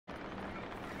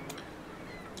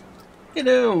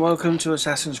Hello and welcome to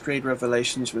Assassin's Creed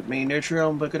Revelations with me,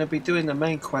 newtrion. We're going to be doing the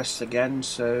main quests again,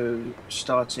 so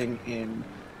starting in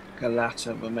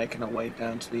Galata, we're making our way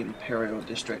down to the Imperial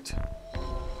District.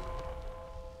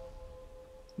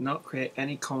 Not create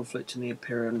any conflict in the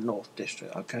Imperial North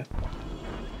District, okay?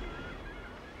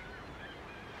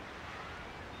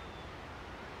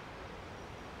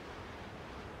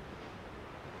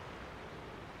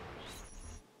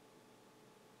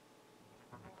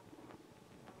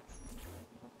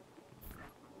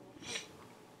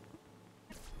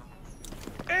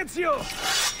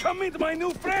 Ezio! Come meet my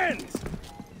new friends!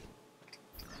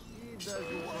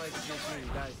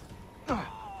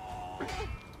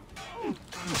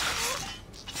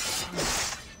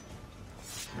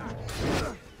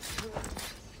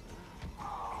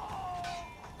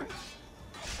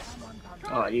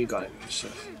 Oh, you got it,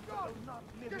 Yusuf.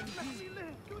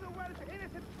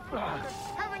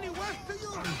 Have any words to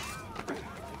you?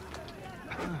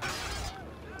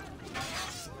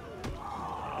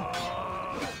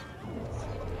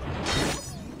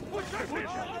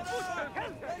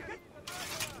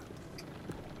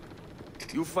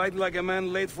 You fight like a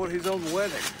man late for his own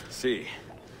wedding. See,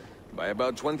 by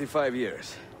about 25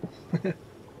 years.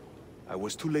 I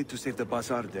was too late to save the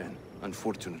bazaar then,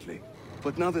 unfortunately.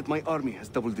 But now that my army has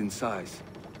doubled in size,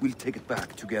 we'll take it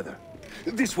back together.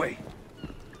 This way!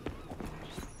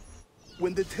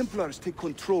 When the Templars take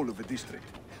control of a district,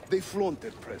 they flaunt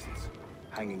their presence.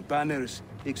 Hanging banners,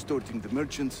 extorting the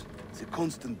merchants, it's a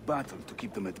constant battle to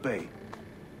keep them at bay.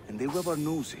 And they rub our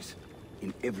noses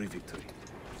in every victory.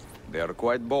 They are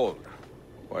quite bold.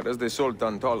 Why does the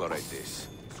Sultan tolerate this?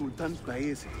 Sultan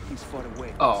Bayezid is far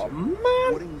away. Oh, sir.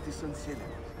 man! Warring with his son Selim,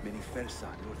 many Fersa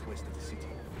northwest of the city.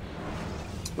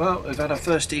 Well, we've had our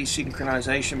first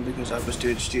desynchronization because I was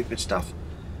doing stupid stuff.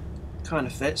 Kind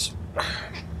of fits.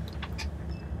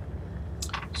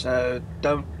 So,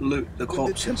 don't loot the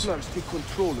corpses. When the Templars take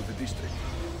control of the district,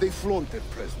 they flaunt their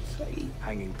presence.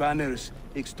 Hanging banners,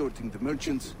 extorting the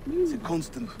merchants, it's a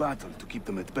constant battle to keep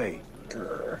them at bay.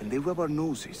 And they rub our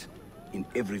noses in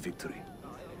every victory.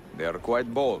 They are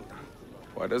quite bold.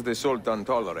 Why does the Sultan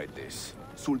tolerate this?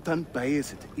 Sultan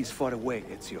Bayezid is far away,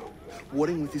 Ezio.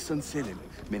 Warring with his son Selim,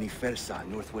 many Fersa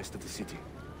northwest of the city.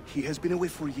 He has been away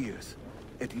for years,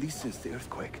 at least since the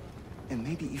earthquake, and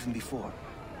maybe even before.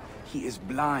 He is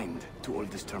blind to all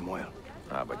this turmoil.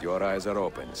 Ah, but your eyes are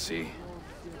open, see?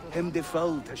 Hem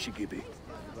defal, Tashigibi.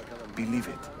 Believe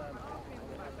it.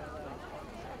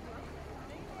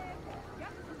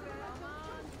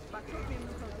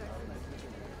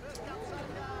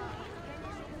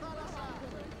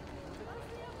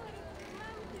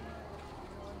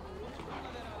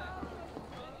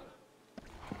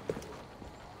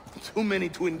 Too many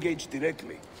to engage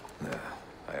directly.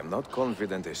 I am not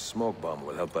confident a smoke bomb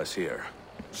will help us here.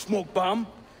 Smoke bomb?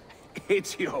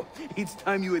 Ezio, it's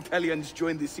time you Italians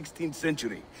joined the 16th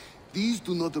century. These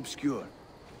do not obscure.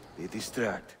 They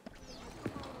distract.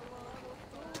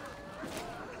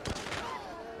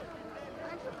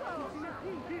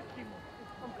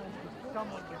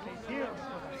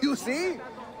 You see?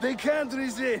 They can't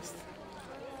resist.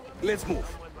 Let's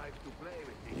move.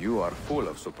 You are full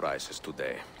of surprises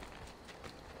today.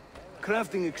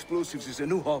 Crafting explosives is a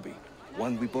new hobby.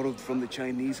 One we borrowed from the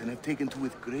Chinese and have taken to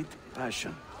with great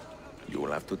passion. You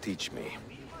will have to teach me.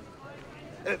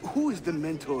 Who is the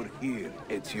mentor here,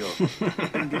 Ezio?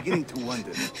 I'm beginning to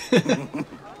wonder.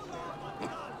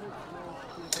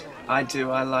 I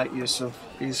do, I like Yusuf.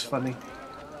 He's funny.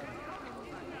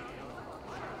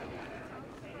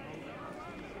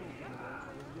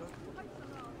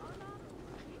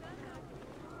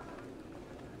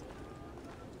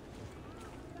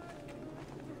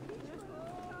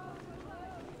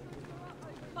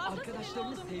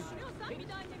 Arkadaşlarını sev.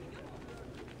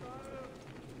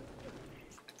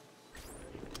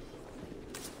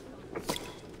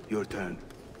 Your turn.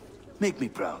 Make me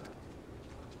proud.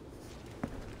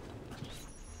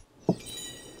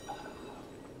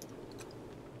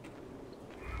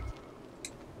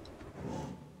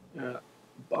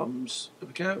 Bombs. There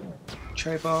we go.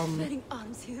 Cherry bomb.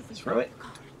 Throw it.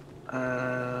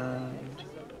 And...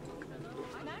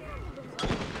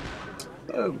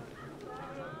 boom.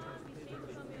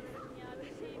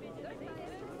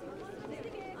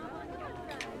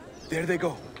 There they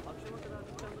go.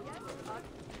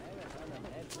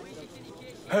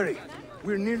 Hurry.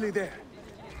 We're nearly there.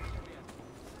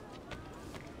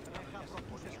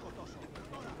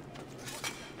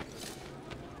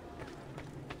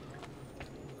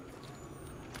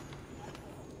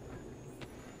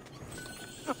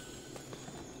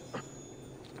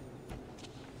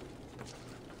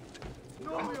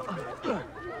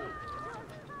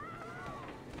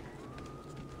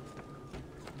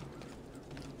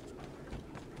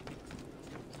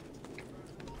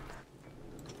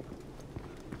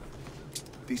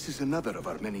 This is another of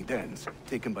our many dens,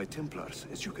 taken by Templars,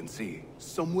 as you can see.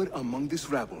 Somewhere among this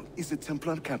rabble is a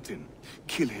Templar captain.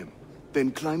 Kill him,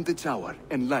 then climb the tower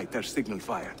and light our signal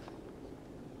fire.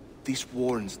 This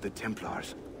warns the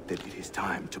Templars that it is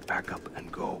time to pack up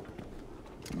and go.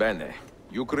 Bene.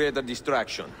 You create a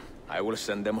distraction. I will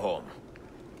send them home.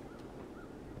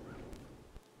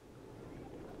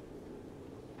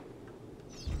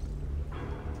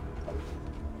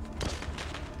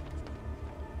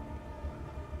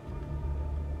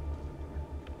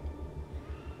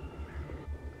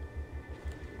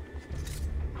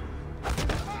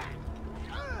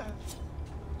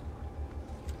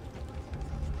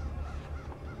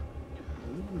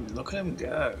 Look at him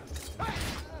go.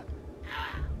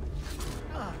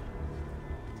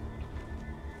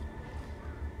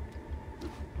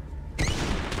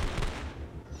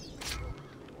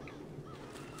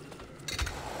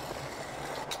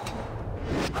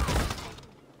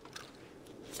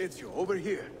 Ezio, over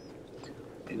here.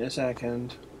 In a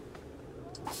second.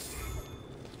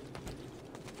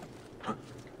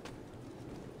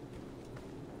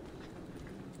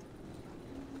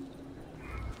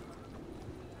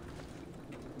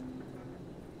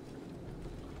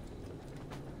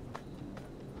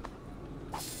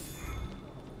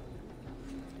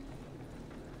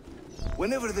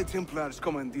 Whenever the Templars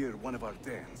commandeer one of our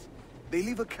dens, they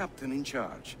leave a captain in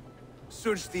charge.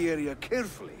 Search the area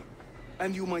carefully,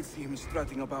 and you might see him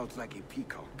strutting about like a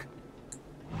peacock.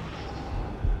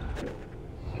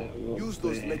 Use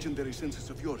those legendary senses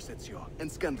of yours, Ezio,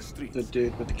 and scan the streets. The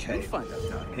dude with the cape. You'll find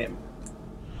out Him.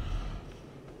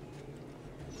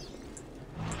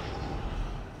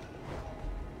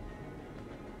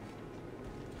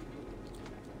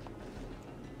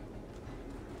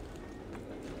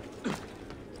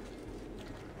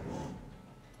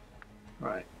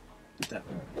 Right. Did that.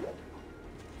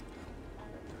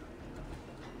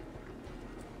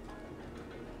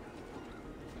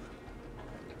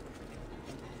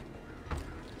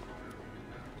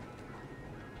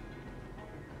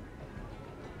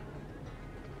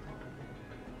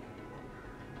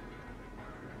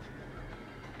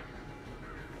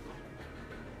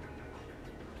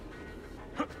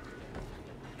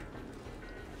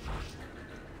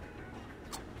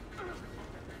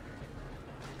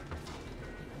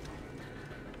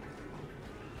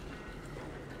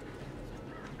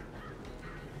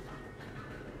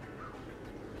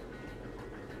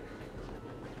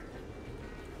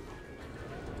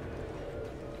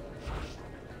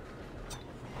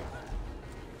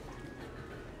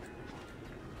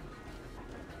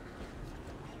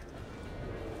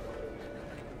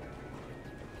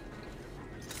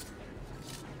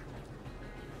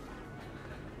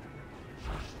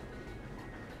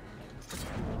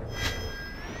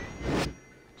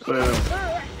 Boom.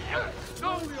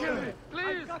 Don't kill me, please!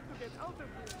 I got to get out of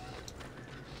here.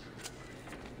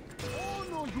 Oh,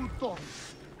 no, you don't.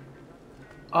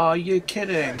 Are you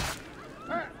kidding?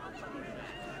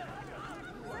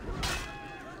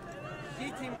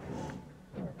 Hit him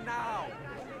now.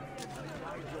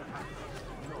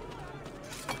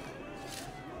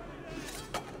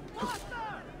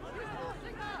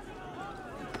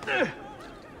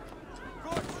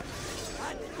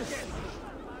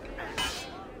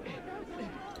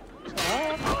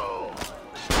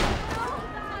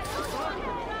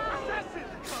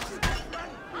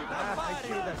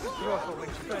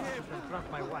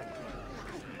 My wife.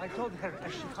 I told her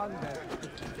as she hung there,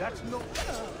 that's no...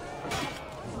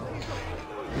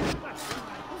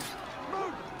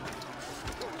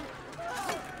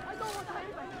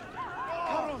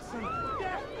 Carlson!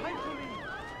 Yes, thankfully!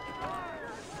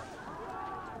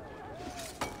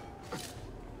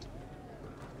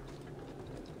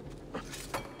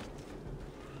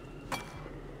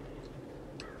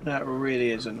 That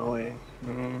really is annoying.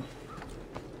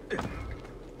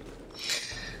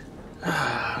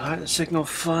 Light the signal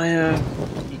fire,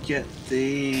 you get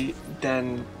the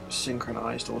den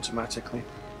synchronized automatically.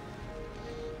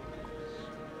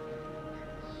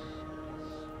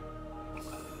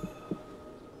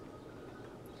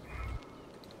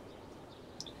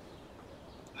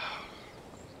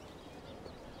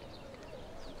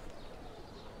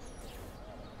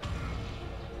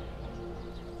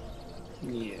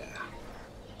 Yeah.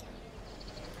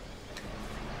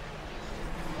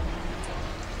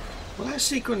 Well, that's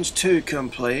sequence 2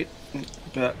 complete,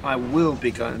 but I will be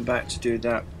going back to do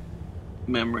that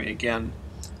memory again.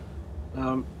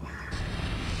 I'm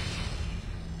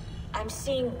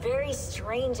seeing very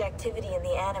strange activity in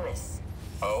the Animus.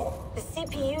 Oh? The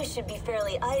CPU should be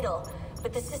fairly idle,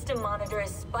 but the system monitor is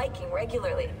spiking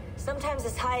regularly, sometimes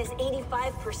as high as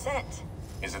 85%.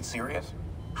 Is it serious?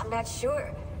 I'm not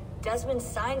sure. Desmond's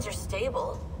signs are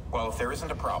stable. Well, if there isn't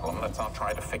a problem, let's not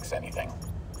try to fix anything.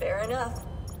 Fair enough.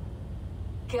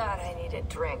 God, I need a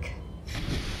drink.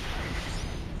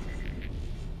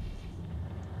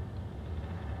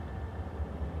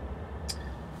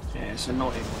 Yeah, it's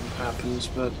annoying when it happens,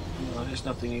 but well, there's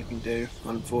nothing you can do,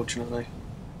 unfortunately.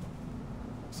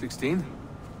 16?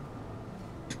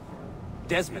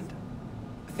 Desmond,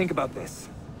 think about this.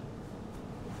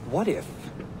 What if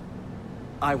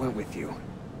I went with you?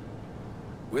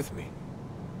 With me?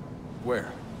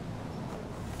 Where?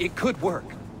 It could work.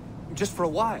 Just for a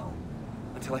while.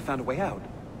 Until I found a way out.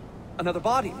 Another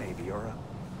body, maybe, or a...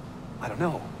 I don't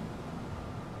know.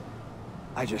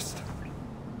 I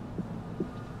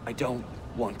don't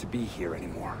want to be here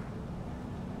anymore.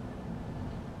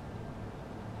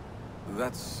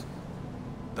 That's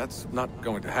not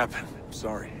going to happen.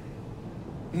 Sorry.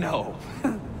 No.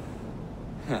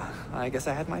 I guess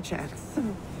I had my chance.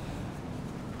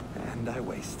 And I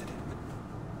wasted it.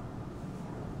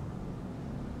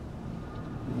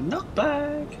 Not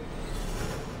bad.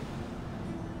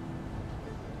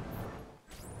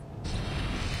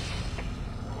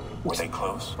 Were they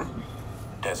close?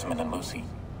 Desmond and Lucy?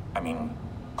 I mean,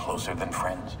 closer than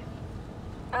friends?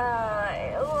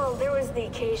 Well, there was the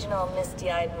occasional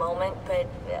misty-eyed moment, but,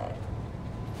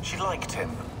 She liked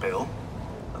him, Bill.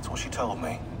 That's what she told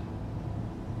me.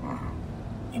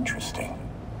 Interesting.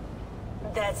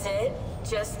 that's it?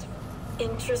 Just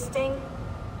interesting?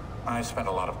 I spent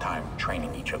a lot of time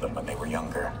training each of them when they were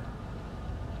younger.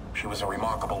 She was a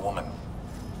remarkable woman.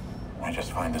 I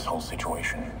just find this whole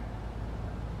situation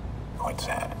quite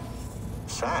sad.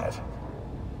 Sad?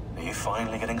 Are you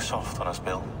finally getting soft on us,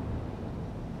 Bill?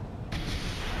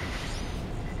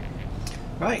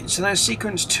 Right, so that's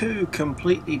sequence 2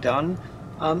 completely done.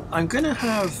 I'm going to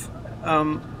have,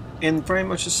 in very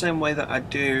much the same way that I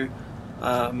do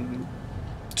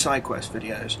side quest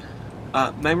videos,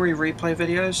 memory replay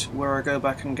videos where I go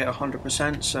back and get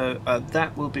 100%, so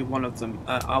that will be one of them.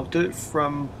 I'll do it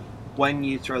from when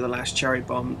you throw the last cherry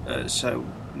bomb, so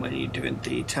when you're doing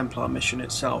the Templar mission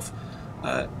itself,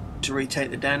 to retake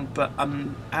the den, but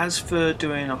as for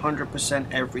doing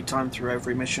 100% every time through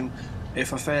every mission,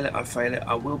 if I fail it, I fail it.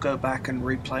 I will go back and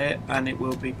replay it, and it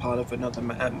will be part of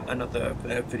another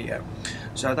video.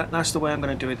 So that's the way I'm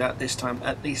going to do it this time.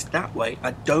 At least that way,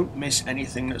 I don't miss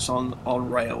anything that's on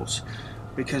rails,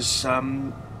 because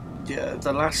yeah,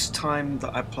 the last time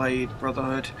that I played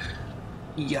Brotherhood,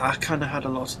 yeah, I kind of had a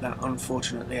lot of that,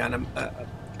 unfortunately, and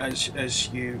as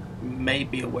you may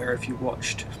be aware if you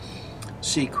watched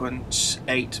sequence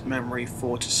 8, memory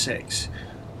 4 to 6.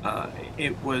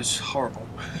 It was horrible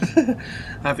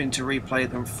having to replay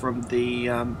them from the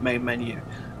main menu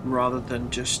rather than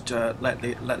just let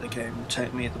the game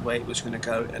take me the way it was going to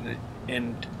go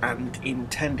and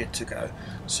intend it to go.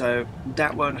 So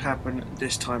that won't happen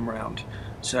this time round.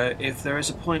 So if there is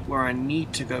a point where I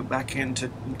need to go back in to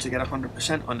get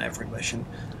 100% on every mission,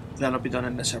 that'll be done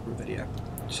in a separate video.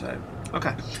 So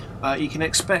okay, you can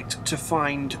expect to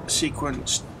find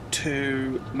sequence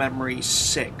 2 memory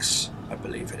 6, I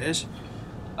believe it is,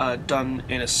 done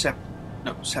in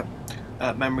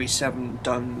a memory 7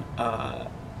 done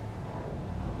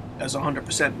as a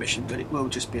 100% mission, but it will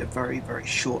just be a very, very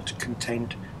short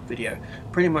contained video.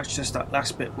 Pretty much just that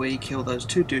last bit where you kill those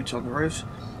 2 dudes on the roofs,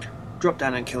 drop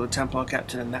down and kill the Templar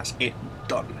captain, and that's it,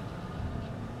 done.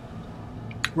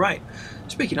 Right,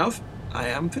 speaking of, I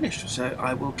am finished, so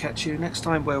I will catch you next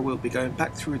time, where we'll be going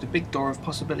back through the big door of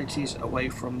possibilities away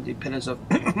from the pillars of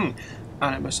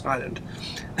Animus Island.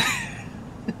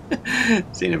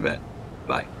 See you in a bit.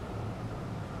 Bye.